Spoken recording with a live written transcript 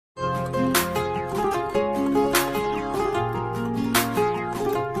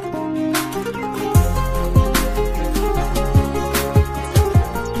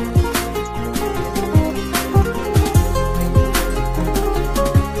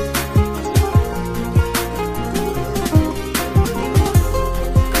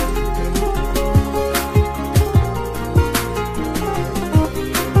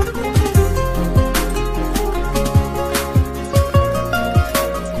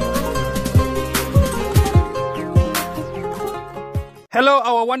Hello,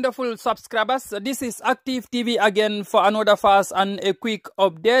 our wonderful subscribers. This is Active TV again for another fast and a quick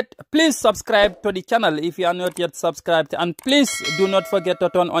update. Please subscribe to the channel if you are not yet subscribed, and please do not forget to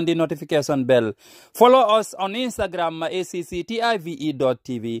turn on the notification bell. Follow us on Instagram,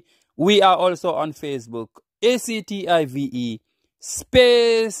 active.tv. We are also on Facebook, active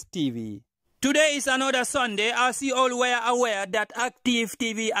space TV. Today is another Sunday. As you all were aware that Active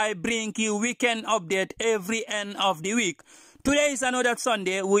TV, I bring you weekend update every end of the week. Today is another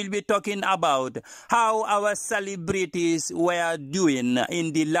Sunday. We'll be talking about how our celebrities were doing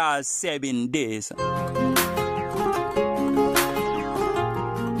in the last 7 days.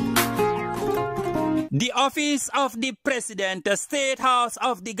 The Office of the President, the State House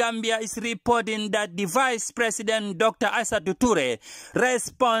of the Gambia, is reporting that the Vice President, Dr. Touray,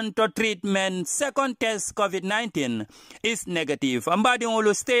 respond to treatment second test COVID-19 is negative.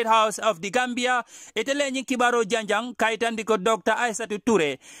 Ambadingolo State House of the Gambia, etelenyi kibaro janjang kaitandiko Dr.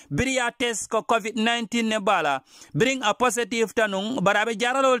 Touray, bria test ko COVID-19 nebala, bring a positive tanung, barabe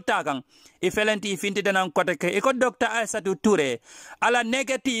jaralol tagang. Ifelenti finti tanang koteke, iko Dr. Touray, ala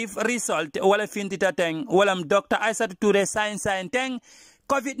negative result, wala finti tateng, walam Dr. Touray science teng,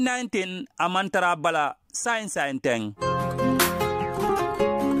 COVID-19 amantara bala science teng.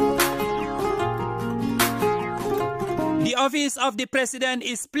 The Office of the President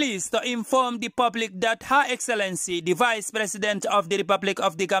is pleased to inform the public that Her Excellency, the Vice President of the Republic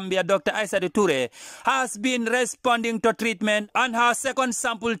of the Gambia, Dr. Touray, has been responding to treatment, and her second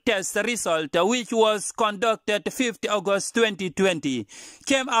sample test result, which was conducted 5th August 2020,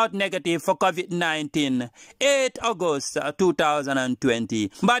 came out negative for COVID-19, 8 August 2020.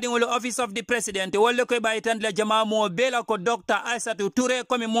 Badingolo Office of the President, wale ko baitan la jama mo bela ko Dr. Touray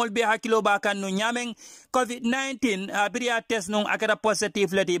komi molbe hakilo bakan no nyameng COVID-19 bria test nung akada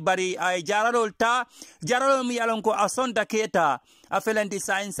positive leti bari ay jararol mi alon ko asonta keta afelenti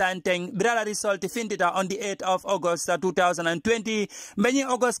science teng brala result findita on the 8th of August 2020 many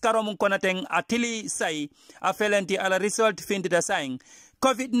August karom konateng atili sai afelenti ala result findita saying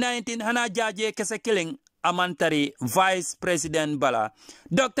COVID-19 hana jaje kese killing amantari Vice President Bala.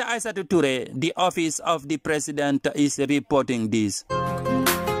 Dr. Touray, the Office of the President, is reporting this.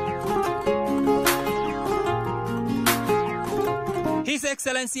 His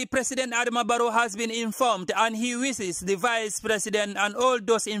Excellency President Barrow has been informed, and he wishes the Vice President and all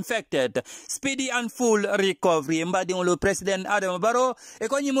those infected speedy and full recovery. Mbadingolo President Barrow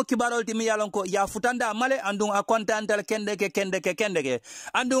ekonyi mukibarol timi yalonko ya futanda male andung akontantal kendeke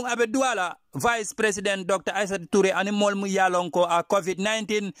andung abeduala Vice President Dr. Touray animol mu yalonko a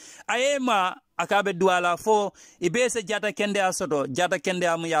COVID-19 ayema akabe duala fo ibese jata kende asoto jata kende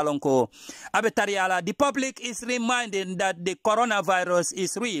amu yalonko abe tariala. The public is reminded that the coronavirus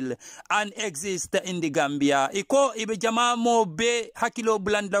is real and exists in the Gambia. Iko ibe jama mo be hakilo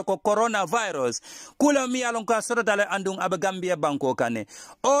blanda ko coronavirus kula mi yalonko asoto tale andung abe Gambia banko kane.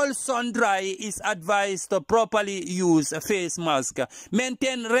 All sundry is advised to properly use a face mask,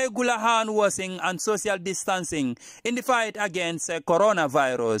 maintain regular hand washing and social distancing in the fight against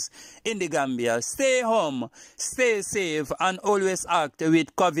coronavirus in the Gambia. Stay home, stay safe, and always act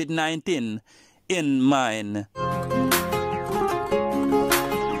with COVID-19 in mind.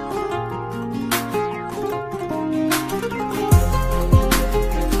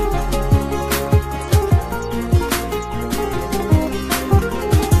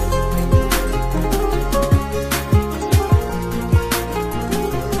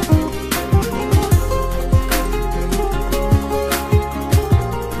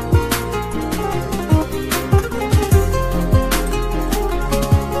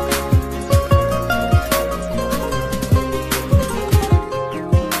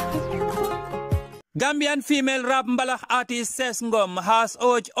 Gambian female rap mbalax artist Cess Ngom has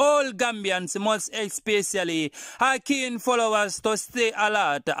urged all Gambians, most especially her keen followers, to stay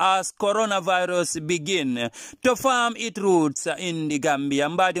alert as coronavirus begin to farm its roots in the Gambia.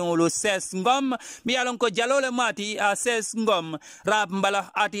 Mbadingulu Cess Ngom miyalonko jalole mati a Cess Ngom rap mbalax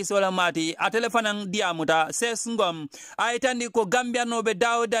artist wala mati a telefonang diamuta Cess Ngom a itandi ko Gambia no be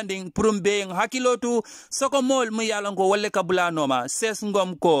daw danding prumbeng hakilotu soko mol miyalonko wale kabula noma. Cess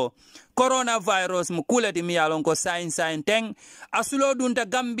Ngom ko coronavirus mukulati miyalon ko sain teng asulo dunta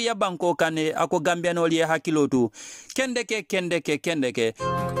Gambia banko kane ako Gambia no liye hakilotu kendeke.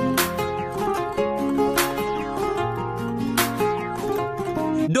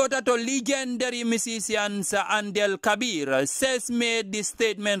 Daughter to legendary musicians Andel Kabir, Cess made this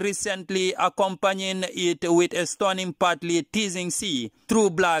statement recently, accompanying it with a stunning, partly teasing sea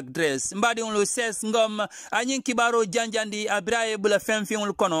through black dress. Mbadi unlu Cess Ngom, anyin kibaro janjandi abraye bula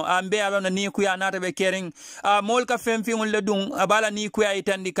femfiungul kono, ambe alona ni kuya natabe kering, molka femfiungul ledung, abala ni kuya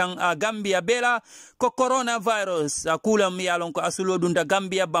itandi kang Gambia bela, ko coronavirus, kula miyalon ko asulo dunda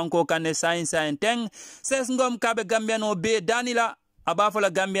Gambia banko kane sain teng, Cess Ngom kabe Gambia no be danila,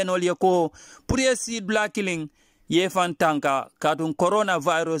 abafola Gambia no lieko seed black killing ye fantanka katun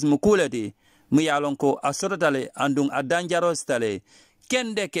coronavirus mukulati miyalon ko asotale andung a dangerous tale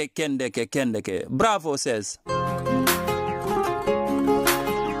kendeke bravo Cess.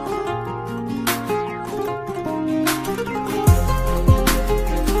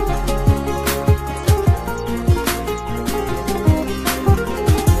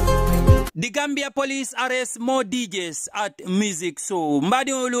 The Gambia police arrest more DJs at music show.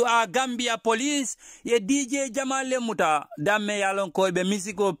 Mbadi ulu Gambia police ye DJ Jamale Muta damme yalon ko be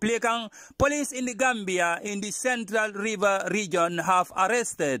musical play kang. Police in the Gambia in the Central River region have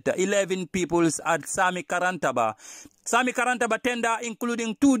arrested 11 people at Sami Karantaba tender,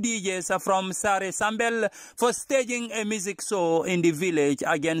 including 2 DJs from Sare Sambel, for staging a music show in the village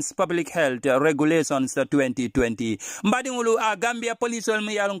against public health regulations 2020. Mbadingulu Gambia police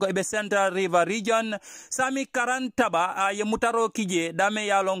olmi yalonko ebe Central River region Sami Karantaba ye mutaro kije dame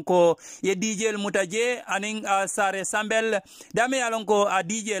yalonko ye DJ mutaje aning Sare Sambel dame yalonko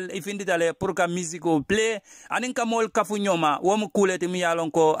DJ ifinditale purka musical play aning kamol kafunyoma womu kuleti mi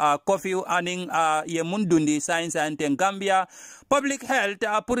yalonko coffee aning ye mundundi science and Gambia public health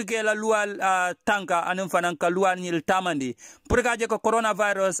purke la lual tanka anum fananka lual nil tamandi purka je ko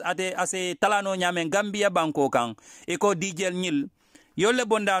coronavirus ase talano nyame Gambia banko kan eko DJ nil yolle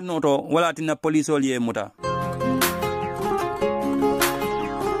bonda noto wala tina police olye muta.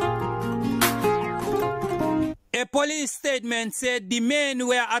 A police statement said the men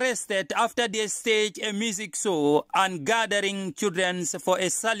were arrested after they staged a music show and gathering children for a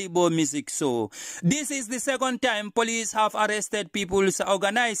Salibo music show. This is the second time police have arrested people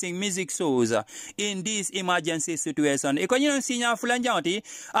organizing music shows in this emergency situation. Ikonyo sinya fulanjauti,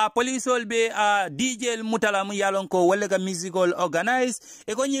 police will be DJ mutala mu yalonko walega musical organized.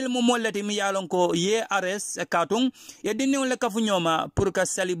 Ikonyo mumolati mu yalonko ye arrest katung. Ye dini ule kafunyoma purka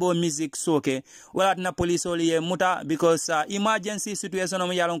Salibo music show ke. Wala na police will ye muta because emergency situation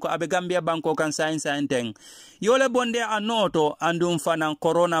mu yalonko abe Gambia banko kan science and thing yole bonde anoto andum fanan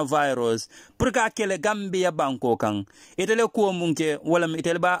coronavirus purka kele Gambia banko kan itele ko munke wala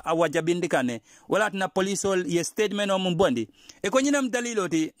itele ba awajabindi kane wala na police ye statement on bondi e ko nyinam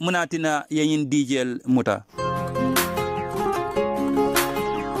daliloti munatina yin DJ muta.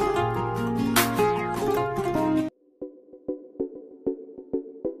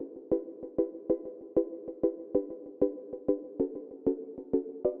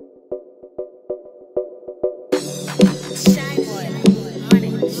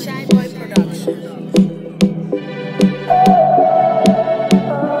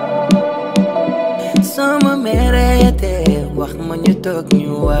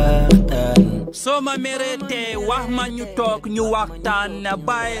 Soma merete wahma ñu tok ñu waxtaan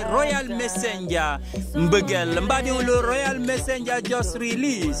by Royal Messenjah mbëggel mbadi lu Royal Messenjah just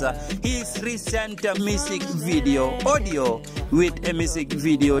released his recent music video audio with a music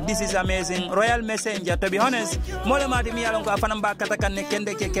video. This is amazing. Royal Messenjah, to be honest, mole mati mi yalon ko afanam ba kata kan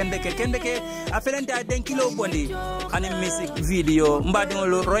kendeke afelenta den kilo bondi ani music video mbadi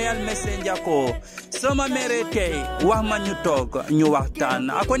lu Royal Messenjah ko soma merete wahma ñu tok ñu waxtaan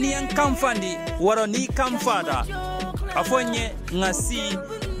akoni en kamfandi waro ni kamfada afonye ngasi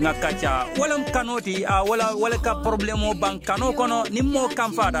ngakacha wala mkanoti wala ka problemo bankano kono nimmo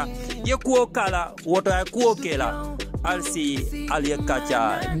kamfada yekuo kala woto yekuo kela alsi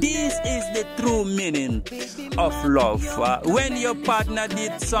aliyakacha. This is the true meaning of love. When your partner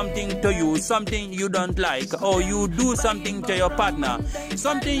did something to you, something you don't like, or you do something to your partner,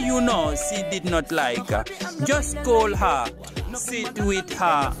 something you know she did not like, just call her, sit with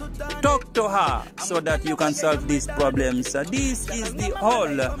her, talk to her so that you can solve these problems. This is the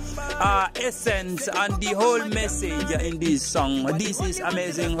whole essence and the whole message in this song. This is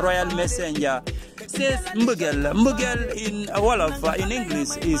amazing. Royal Messenjah says mbugel in Wolof, in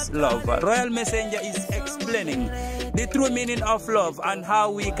English is love. Royal Messenjah is explaining the true meaning of love and how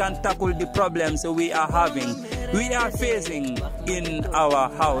we can tackle the problems we are facing in our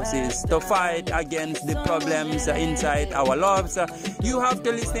houses to fight against the problems inside our lives. You have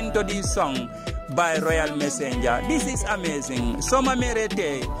to listen to this song by Royal Messenjah. This is amazing. Soma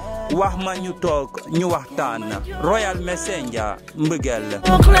merete wax ma ñu toog ñu waxtaan Royal Messenjah mbëggeel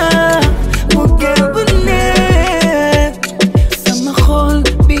sama xol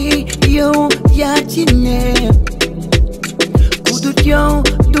bi yow yaa ci ne ku dut yow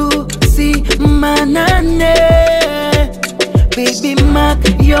du si manane baby mag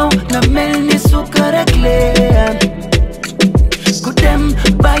yow na mel ni sukar ak lem ku dem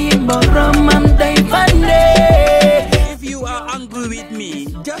bàyyi boromam day fande. If you are angry with me,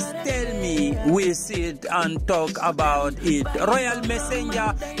 just tell me, we sit and talk about it. Royal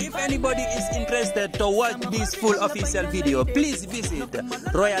Messenjah, if anybody is interested to watch this full official video, please visit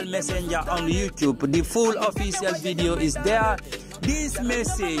Royal Messenjah on YouTube. The full official video is there. This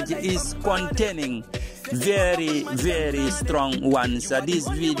message is containing very, very strong ones. This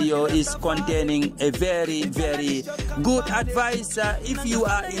video is containing a very, very good advice. If you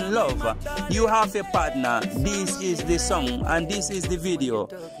are in love, you have a partner, this is the song and this is the video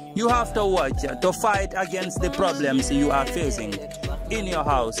you have to watch to fight against the problems you are facing in your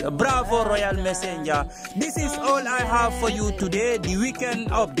house. Bravo, Royal Messenjah. This is all I have for you today, the weekend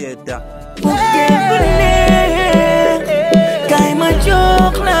update. Kay ma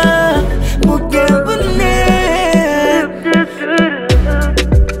jox la bu